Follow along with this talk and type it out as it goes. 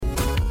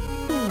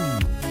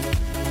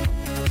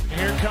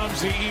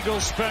comes the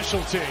Eagles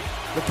specialty.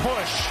 The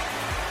push.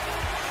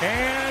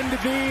 And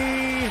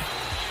the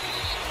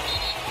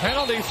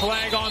penalty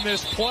flag on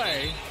this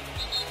play.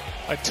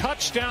 A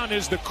touchdown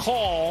is the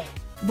call.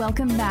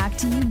 Welcome back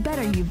to You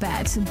Better You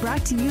Bet,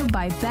 brought to you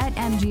by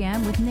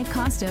BetMGM with Nick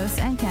Costos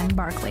and Ken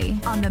Barkley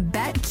on the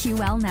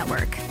BetQL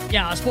network.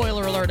 Yeah,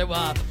 spoiler alert, it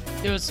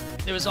was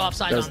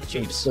offside on the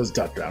Chiefs. It was a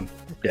touchdown.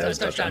 Yeah, it was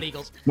touchdown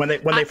Eagles. When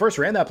they first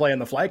ran that play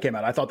and the flag came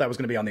out, I thought that was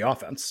going to be on the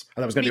offense. I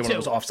thought it was going to be one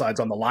of those offsides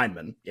on the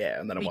lineman. Yeah,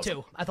 and then it wasn't.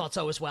 Me too. I thought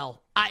so as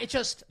well.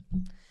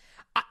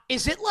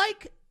 Is it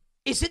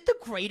the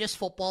greatest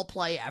football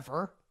play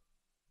ever?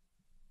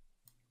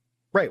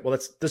 Right. Well,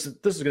 this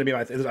is going to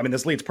be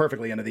this leads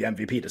perfectly into the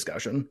MVP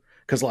discussion,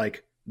 because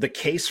like the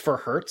case for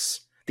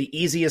Hurts, the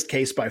easiest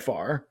case by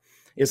far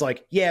is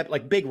like, yeah,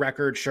 like big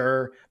record,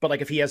 sure, but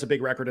like if he has a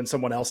big record and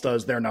someone else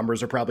does, their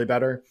numbers are probably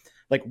better.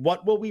 Like,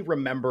 what will we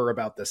remember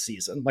about this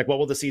season? Like, what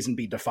will the season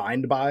be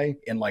defined by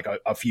in like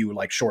a few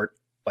like short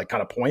like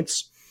kind of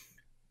points?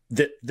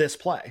 This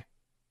play,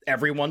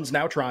 everyone's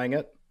now trying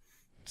it.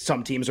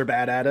 Some teams are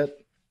bad at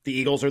it. The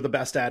Eagles are the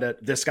best at it.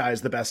 This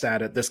guy's the best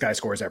at it. This guy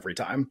scores every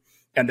time.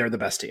 And they're the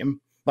best team.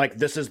 Like,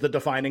 this is the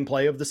defining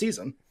play of the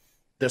season.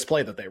 This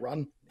play that they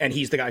run. And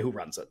he's the guy who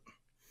runs it.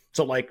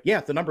 So, like, yeah,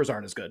 the numbers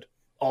aren't as good.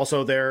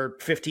 Also, they're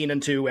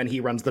 15-2, and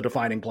he runs the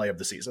defining play of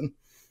the season.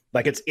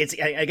 Like, it's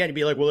again, you'd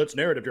be like, well, it's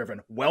narrative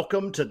driven.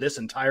 Welcome to this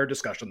entire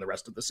discussion the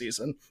rest of the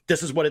season.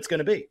 This is what it's going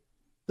to be.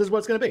 This is what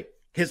it's going to be.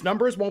 His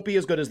numbers won't be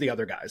as good as the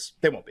other guys.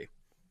 They won't be.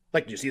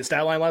 Like, did you see the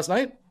stat line last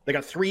night? They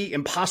got 3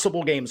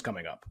 impossible games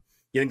coming up.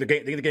 You think the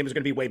game is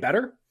going to be way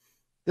better?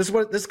 This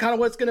is kind of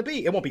what it's going to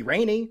be. It won't be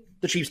rainy.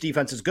 The Chiefs'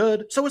 defense is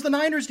good. So is the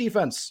Niners'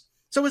 defense.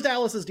 So is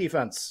Dallas's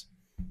defense.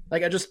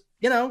 Like, this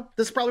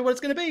is probably what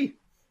it's going to be.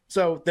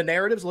 So the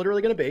narrative's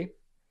literally going to be,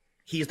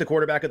 he's the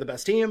quarterback of the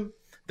best team.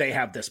 They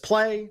have this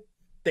play.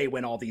 They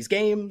win all these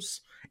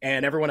games.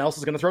 And everyone else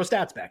is going to throw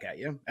stats back at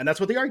you. And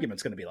that's what the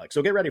argument's going to be like.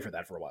 So get ready for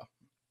that for a while.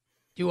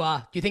 Do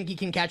you think he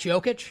can catch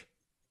Jokic?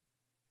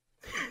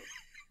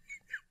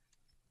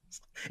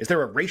 Is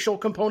there a racial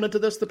component to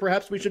this that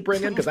perhaps we should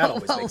bring in? Because that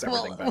always makes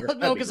everything better.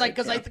 No, because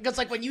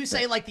like when you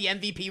say like the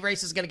MVP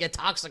race is going to get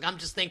toxic, I'm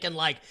just thinking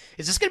like,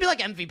 is this going to be like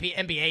MVP,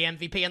 NBA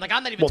MVP? And like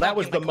I'm not even. Well, that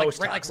was the most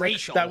like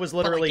racial. That was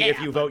literally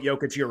if you vote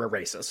Jokic, you're a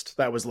racist.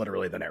 That was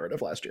literally the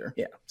narrative last year.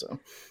 Yeah, so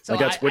like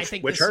that's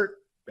which hurt.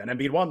 And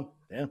Embiid won.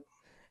 Yeah,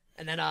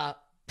 and then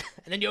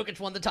Jokic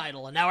won the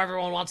title, and now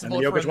everyone wants to vote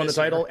for him. Jokic won the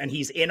title, and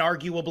he's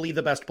inarguably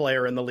the best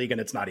player in the league, and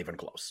it's not even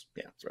close.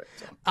 Yeah, that's right.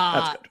 So,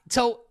 that's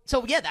good.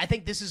 So yeah, I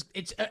think this is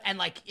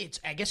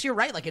I guess you're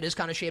right. Like it is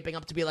kind of shaping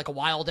up to be like a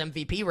wild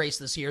MVP race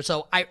this year.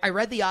 So I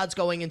read the odds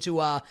going into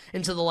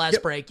the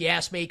last break. You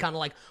asked me kind of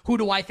like who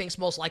do I think's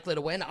most likely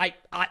to win?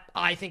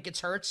 I think it's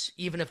Hurts,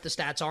 even if the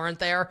stats aren't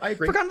there. I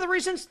agree. For kind of the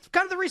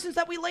reasons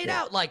that we laid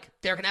out. Like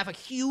they're gonna have a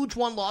huge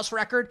 1-loss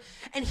record,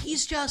 and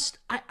he's just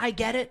I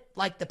get it.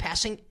 Like the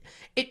passing,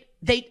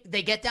 they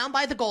get down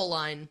by the goal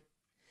line,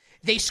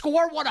 they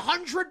score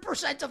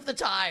 100% of the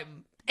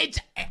time. It's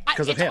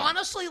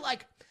honestly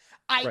like.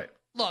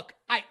 Look,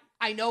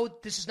 I know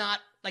this is not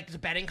like the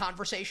betting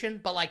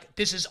conversation, but like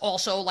this is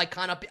also like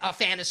kind of a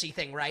fantasy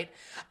thing, right?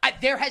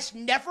 There has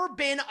never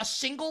been a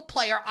single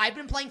player. I've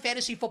been playing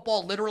fantasy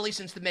football literally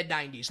since the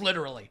mid-90s,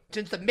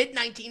 since the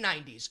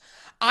mid-1990s.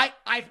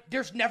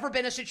 There's never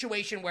been a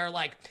situation where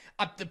like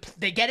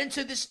they get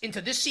into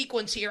this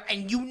sequence here,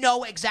 and you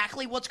know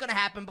exactly what's going to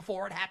happen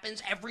before it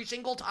happens every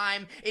single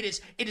time. It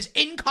is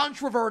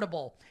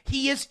incontrovertible.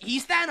 He's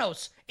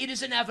Thanos. It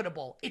is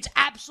inevitable. It's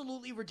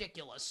absolutely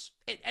ridiculous.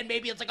 And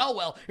maybe it's like, oh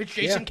well, it's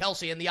Jason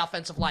Kelce in the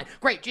offensive line.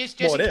 Great,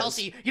 Jason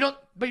Kelce. You don't,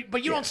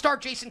 but you don't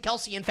start Jason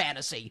Kelce in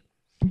fantasy.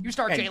 You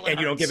start Jalen Hurts. And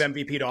you don't give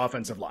MVP to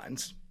offensive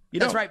lines.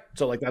 That's right.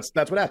 So like that's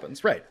what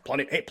happens, right?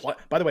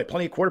 By the way,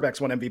 plenty of quarterbacks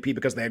won MVP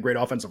because they had great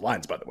offensive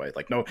lines. By the way,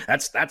 like no,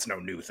 that's no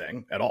new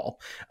thing at all.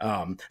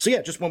 So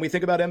yeah, just when we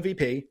think about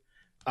MVP,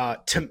 I'll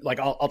tell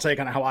you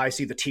kind of how I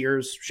see the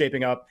tiers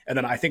shaping up, and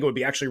then I think it would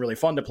be actually really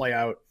fun to play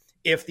out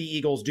if the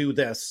Eagles do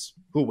this,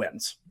 who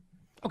wins.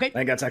 Okay. I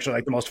think that's actually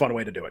like the most fun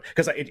way to do it,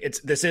 because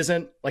this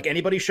isn't like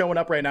anybody showing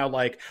up right now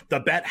like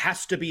the bet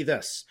has to be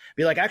this.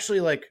 Be like,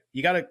 actually, like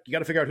you gotta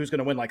figure out who's going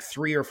to win like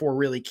 3 or 4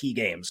 really key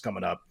games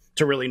coming up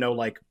to really know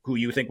like who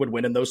you think would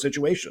win in those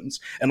situations,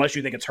 unless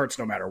you think it's Hurts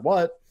no matter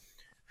what,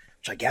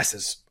 which I guess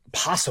is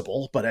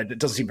possible, but it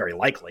doesn't seem very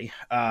likely.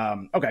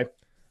 Okay.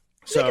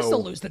 So they can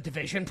still lose the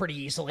division pretty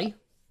easily.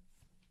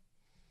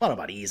 I don't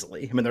know about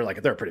easily. I mean, they're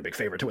a pretty big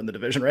favorite to win the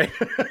division, right?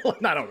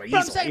 Not only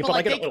easily,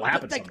 but it'll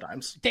happen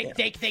sometimes.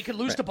 They could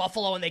lose to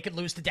Buffalo, and they could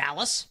lose to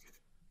Dallas.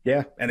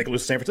 Yeah, and they could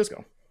lose to San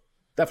Francisco.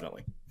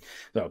 Definitely.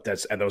 So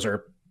those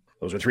are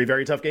 3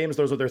 very tough games.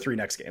 Those are their 3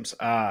 next games.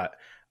 I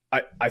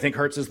think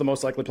Hurts is the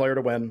most likely player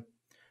to win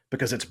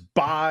because it's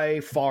by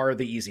far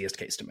the easiest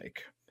case to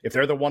make. If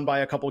they're the one by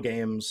a couple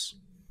games,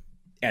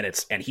 and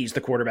he's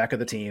the quarterback of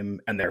the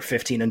team, and they're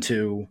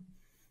 15-2.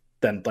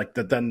 Then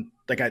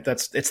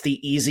it's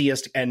the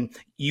easiest, and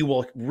you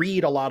will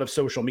read a lot of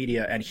social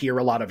media and hear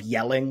a lot of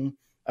yelling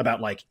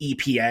about like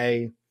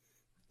EPA,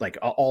 like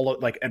all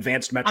like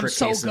advanced metric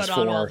cases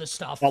for all this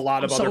stuff. A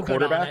lot of I'm other so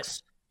good on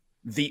quarterbacks.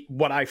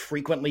 What I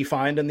frequently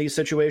find in these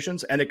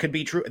situations, and it could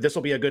be true, this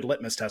will be a good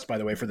litmus test, by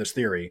the way, for this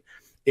theory,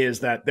 is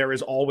that there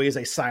is always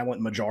a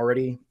silent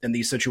majority in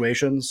these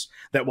situations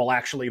that will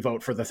actually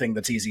vote for the thing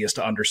that's easiest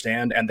to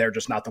understand, and they're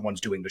just not the ones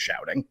doing the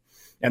shouting.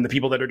 And the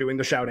people that are doing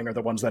the shouting are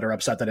the ones that are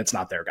upset that it's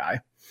not their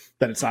guy,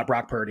 that it's not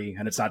Brock Purdy,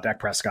 and it's not Dak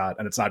Prescott,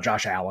 and it's not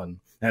Josh Allen,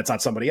 and it's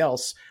not somebody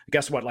else.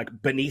 Guess what? Like,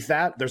 beneath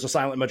that, there's a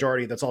silent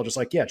majority that's all just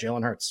like, yeah,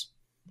 Jalen Hurts.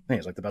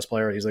 He's like the best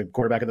player. He's like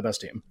quarterback of the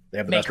best team. They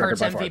have the best record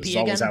by far. This is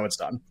always how it's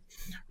done.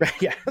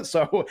 Yeah.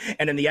 So,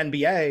 and in the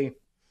NBA,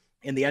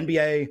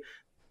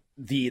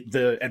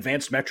 the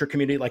advanced metric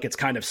community, like, it's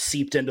kind of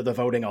seeped into the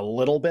voting a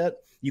little bit.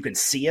 You can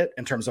see it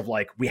in terms of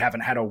like, we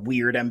haven't had a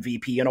weird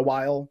MVP in a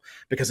while,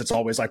 because it's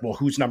always like, well,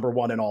 who's number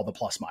one in all the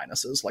plus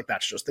minuses? Like,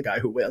 that's just the guy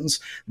who wins.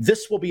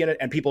 This will be in it.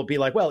 And people will be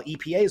like, well,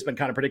 EPA has been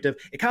kind of predictive.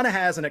 It kind of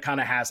has, and it kind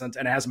of hasn't.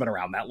 And it hasn't been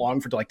around that long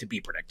for like to be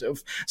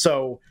predictive.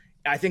 So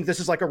I think this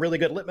is like a really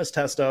good litmus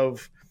test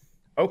of,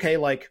 okay,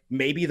 like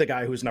maybe the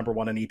guy who's number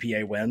one in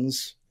EPA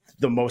wins.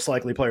 The most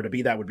likely player to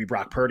be that would be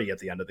Brock Purdy at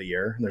the end of the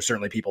year. And there's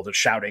certainly people that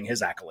shouting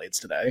his accolades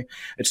today.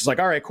 It's just like,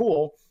 all right,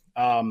 cool.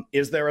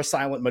 Is there a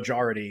silent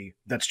majority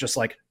that's just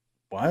like,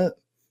 what?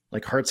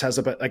 Like, Hurts has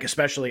a bit, like,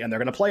 especially, and they're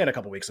going to play in a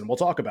couple weeks, and we'll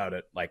talk about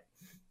it. Like,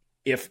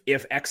 if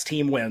X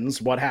team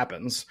wins, what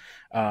happens?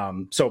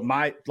 So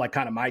my, like,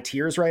 kind of my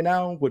tiers right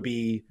now would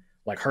be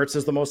like, Hurts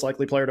is the most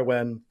likely player to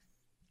win.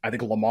 I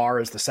think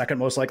Lamar is the second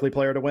most likely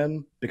player to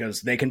win,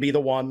 because they can be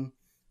the one.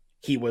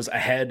 He was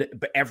ahead.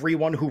 But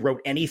everyone who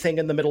wrote anything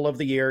in the middle of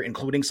the year,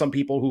 including some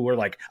people who were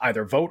like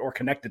either vote or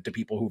connected to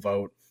people who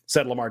vote,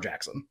 said Lamar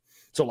Jackson.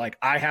 So like,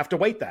 I have to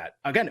wait that.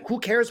 Again, who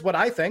cares what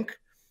I think?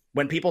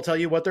 When people tell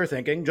you what they're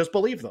thinking, just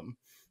believe them.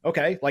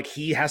 Okay, like,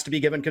 he has to be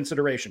given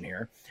consideration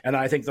here. And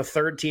I think the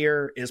third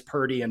tier is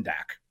Purdy and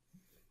Dak.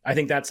 I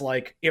think that's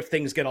like, if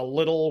things get a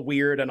little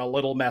weird and a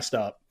little messed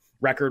up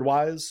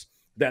record-wise,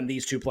 then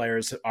these two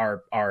players have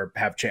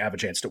a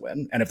chance to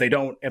win. And if they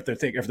don't, if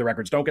the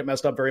records don't get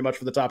messed up very much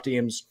for the top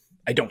teams,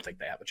 I don't think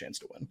they have a chance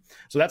to win.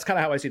 So that's kind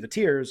of how I see the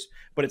tiers.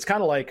 But it's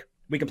kind of like,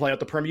 we can play out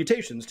the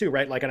permutations too,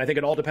 right? Like, and I think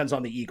it all depends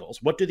on the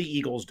Eagles. What do the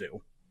Eagles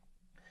do?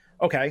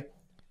 Okay,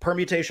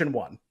 permutation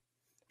 1.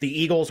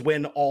 The Eagles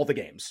win all the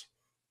games.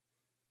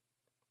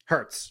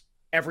 Hurts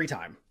every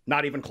time,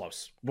 not even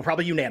close. Well,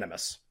 probably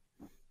unanimous.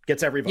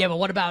 Gets every vote. Yeah, but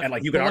what about, and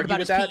like, you can argue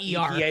with that, PER?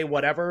 EPA,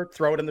 whatever,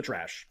 throw it in the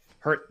trash.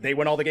 They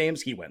win all the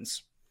games, he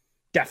wins.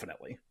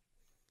 Definitely.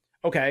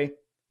 Okay.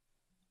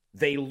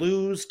 They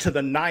lose to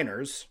the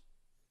Niners,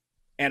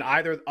 and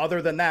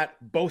other than that,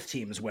 both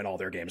teams win all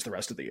their games the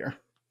rest of the year.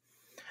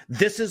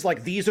 This is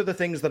like, these are the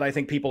things that I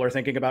think people are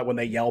thinking about when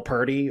they yell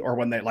Purdy, or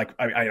when they like,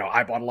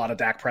 I bought a lot of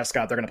Dak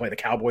Prescott. They're going to play the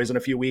Cowboys in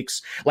a few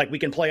weeks. Like, we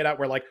can play it out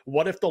where like,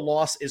 what if the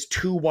loss is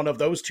to one of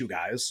those two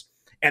guys,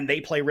 and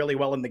they play really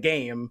well in the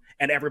game,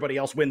 and everybody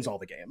else wins all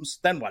the games?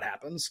 Then what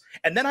happens?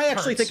 And then I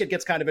actually think it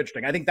gets kind of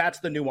interesting. I think that's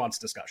the nuanced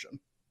discussion.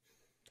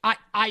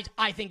 I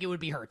think it would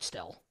be Hurts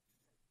still.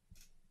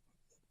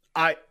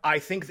 I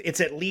think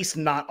it's at least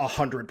not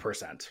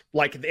 100%.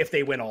 Like, if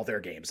they win all their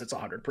games, it's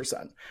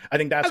 100%. I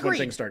think that's when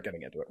things start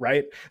getting into it,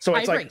 right? So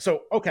it's like,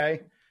 so,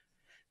 okay.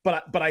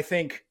 But I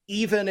think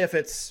even if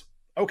it's,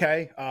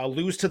 okay,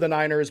 lose to the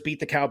Niners, beat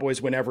the Cowboys,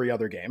 win every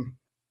other game,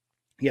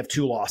 you have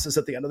 2 losses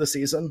at the end of the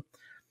season.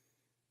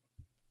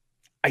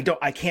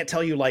 I can't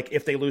tell you, like,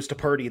 if they lose to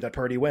Purdy, that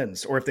Purdy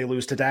wins, or if they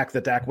lose to Dak,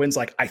 that Dak wins.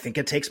 Like, I think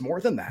it takes more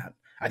than that.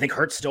 I think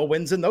Hurts still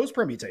wins in those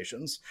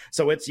permutations.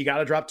 So it's, you got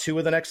to drop 2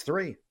 of the next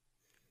 3.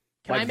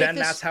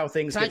 That's how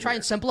things. Can I try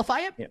and simplify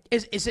it? Yeah.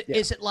 Is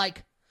it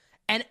like,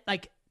 and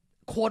like,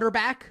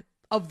 quarterback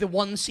of the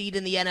 1 seed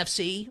in the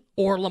NFC,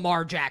 or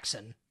Lamar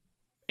Jackson?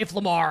 If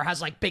Lamar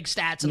has like big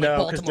stats and like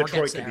Baltimore gets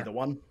there, Detroit could be the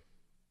one.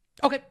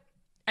 Okay,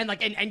 and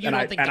like, and you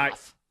don't think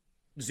Goff?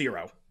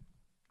 0.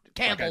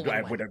 Campbell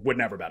would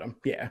never bet him.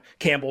 Yeah,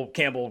 Campbell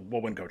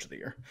will win Coach of the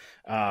Year.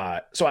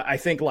 So I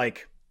think,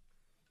 like,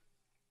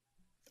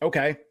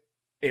 okay,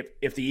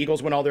 if the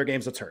Eagles win all their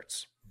games, it's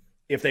Hurts.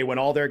 If they win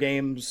all their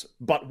games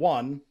but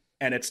one,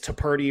 and it's to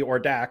Purdy or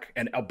Dak,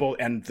 and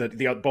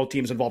both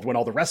teams involved win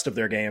all the rest of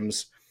their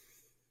games,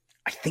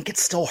 I think it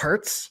still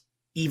Hurts,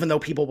 even though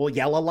people will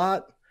yell a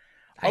lot.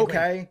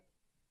 Okay,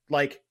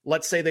 like,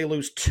 let's say they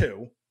lose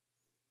 2.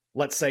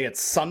 Let's say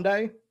it's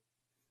Sunday,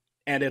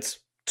 and it's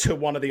to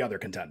one of the other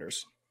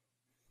contenders.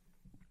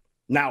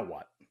 Now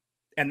what?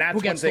 And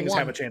that's when things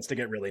have a chance to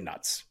get really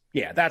nuts.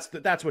 Yeah,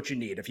 that's what you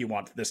need if you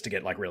want this to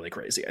get like really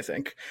crazy, I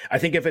think. I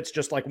think if it's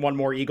just like one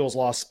more Eagles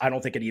loss, I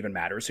don't think it even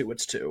matters who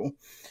it's to.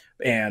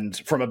 And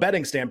from a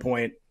betting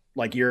standpoint,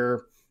 like,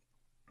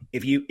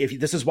 if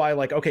this is why,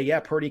 like, okay, yeah,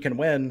 Purdy can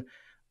win.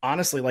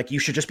 Honestly, like, you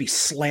should just be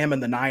slamming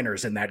the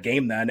Niners in that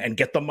game then, and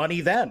get the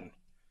money then.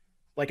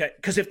 Like,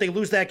 because if they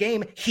lose that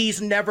game,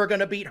 he's never going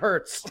to beat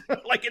Hurts.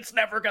 Like, it's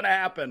never going to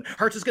happen.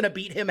 Hurts is going to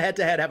beat him head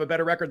to head, have a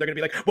better record. They're going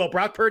to be like, well,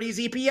 Brock Purdy's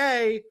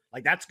EPA.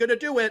 Like, that's going to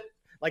do it.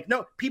 Like,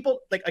 no, people,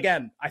 like,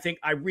 again,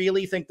 I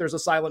really think there's a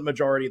silent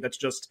majority that's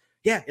just,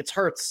 yeah, it's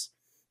Hurts.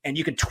 And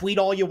you can tweet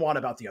all you want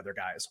about the other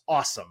guys.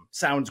 Awesome.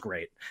 Sounds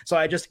great. So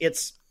I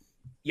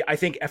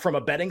think from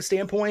a betting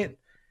standpoint,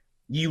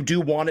 you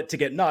do want it to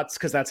get nuts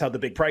because that's how the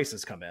big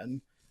prices come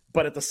in.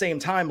 But at the same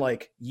time,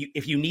 like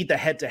if you need the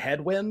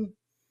head-to-head win,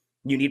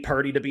 you need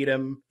Purdy to beat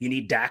him. You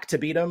need Dak to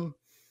beat him.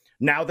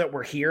 Now that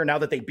we're here, now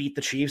that they beat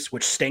the Chiefs,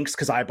 which stinks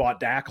because I bought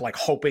Dak, like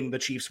hoping the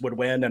Chiefs would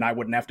win and I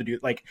wouldn't have to do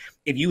like,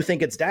 if you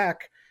think it's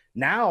Dak,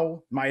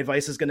 now my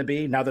advice is going to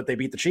be, now that they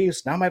beat the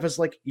Chiefs, now my advice is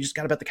like, you just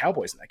got to bet the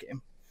Cowboys in that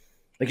game.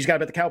 Like you just got to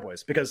bet the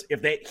Cowboys because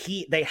if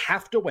they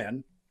have to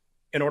win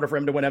in order for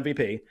him to win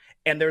MVP.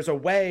 And there's a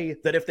way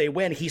that if they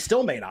win, he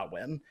still may not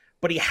win,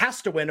 but he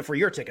has to win for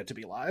your ticket to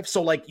be live.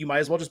 So like, you might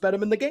as well just bet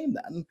him in the game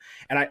then.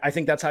 And I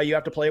think that's how you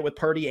have to play it with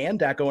Purdy and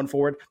Dak going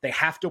forward. They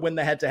have to win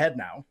the head-to-head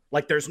now.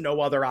 Like there's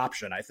no other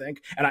option, I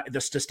think. And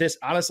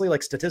honestly,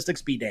 like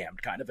statistics be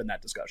damned kind of in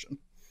that discussion.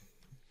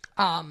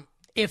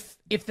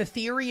 If the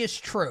theory is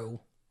true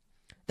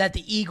that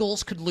the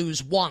Eagles could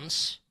lose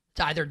once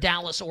to either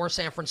Dallas or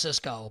San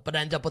Francisco, but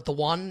end up with the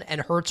one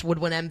and Hurts would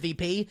win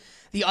MVP,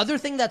 the other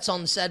thing that's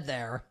unsaid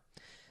there,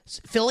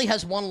 Philly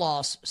has one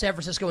loss, San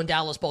Francisco and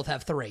Dallas both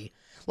have 3.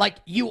 Like,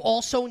 you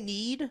also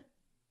need,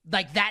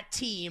 like, that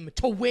team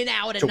to win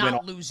out and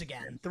not lose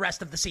again the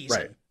rest of the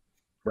season.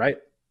 Right.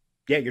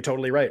 Yeah, you're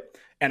totally right.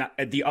 And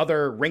the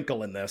other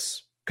wrinkle in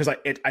this, because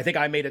I think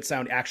I made it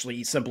sound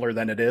actually simpler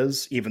than it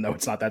is, even though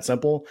it's not that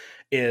simple,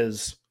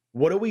 is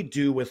what do we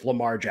do with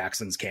Lamar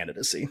Jackson's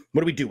candidacy?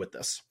 What do we do with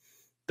this?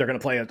 They're going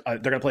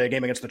to play a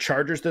game against the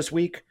Chargers this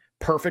week.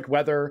 Perfect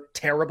weather,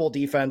 terrible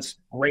defense,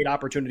 great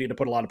opportunity to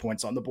put a lot of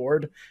points on the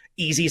board.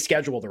 Easy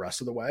schedule the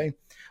rest of the way.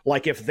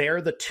 Like if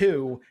they're the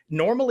 2,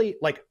 normally,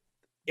 like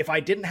if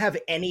I didn't have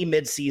any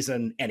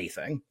midseason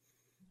anything,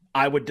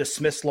 I would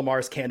dismiss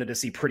Lamar's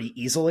candidacy pretty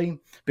easily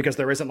because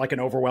there isn't like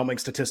an overwhelming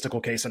statistical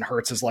case and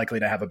Hurts is likely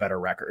to have a better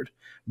record.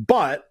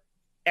 But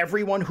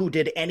everyone who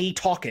did any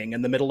talking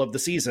in the middle of the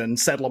season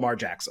said Lamar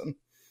Jackson.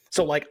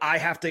 So like I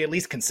have to at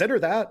least consider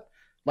that.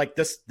 Like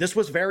this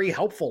was very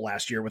helpful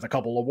last year with a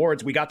couple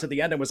awards. We got to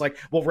the end and was like,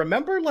 well,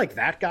 remember like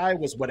that guy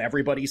was what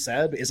everybody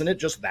said. Isn't it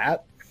just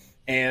that?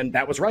 And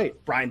that was right.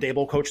 Brian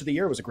Daboll, Coach of the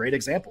Year, was a great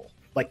example.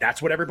 Like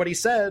that's what everybody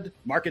said.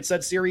 Market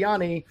said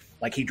Sirianni.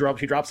 Like he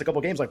drops a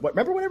couple games. Like what?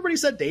 Remember when everybody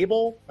said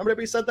Daboll? Remember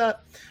everybody said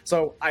that?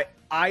 So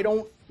I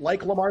don't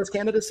like Lamar's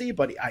candidacy,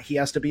 but he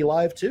has to be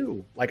live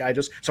too. Like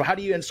so how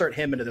do you insert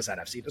him into this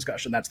NFC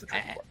discussion? That's the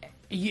tricky part.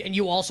 And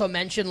you also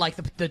mentioned like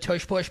the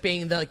tush push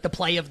being the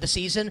play of the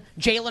season.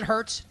 Jalen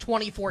Hurts,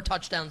 24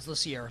 touchdowns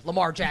this year.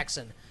 Lamar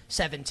Jackson,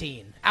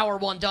 17. Hour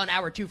 1 done.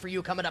 Hour 2 for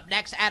you coming up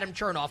next. Adam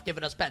Chernoff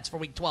giving us bets for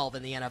Week 12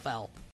 in the NFL.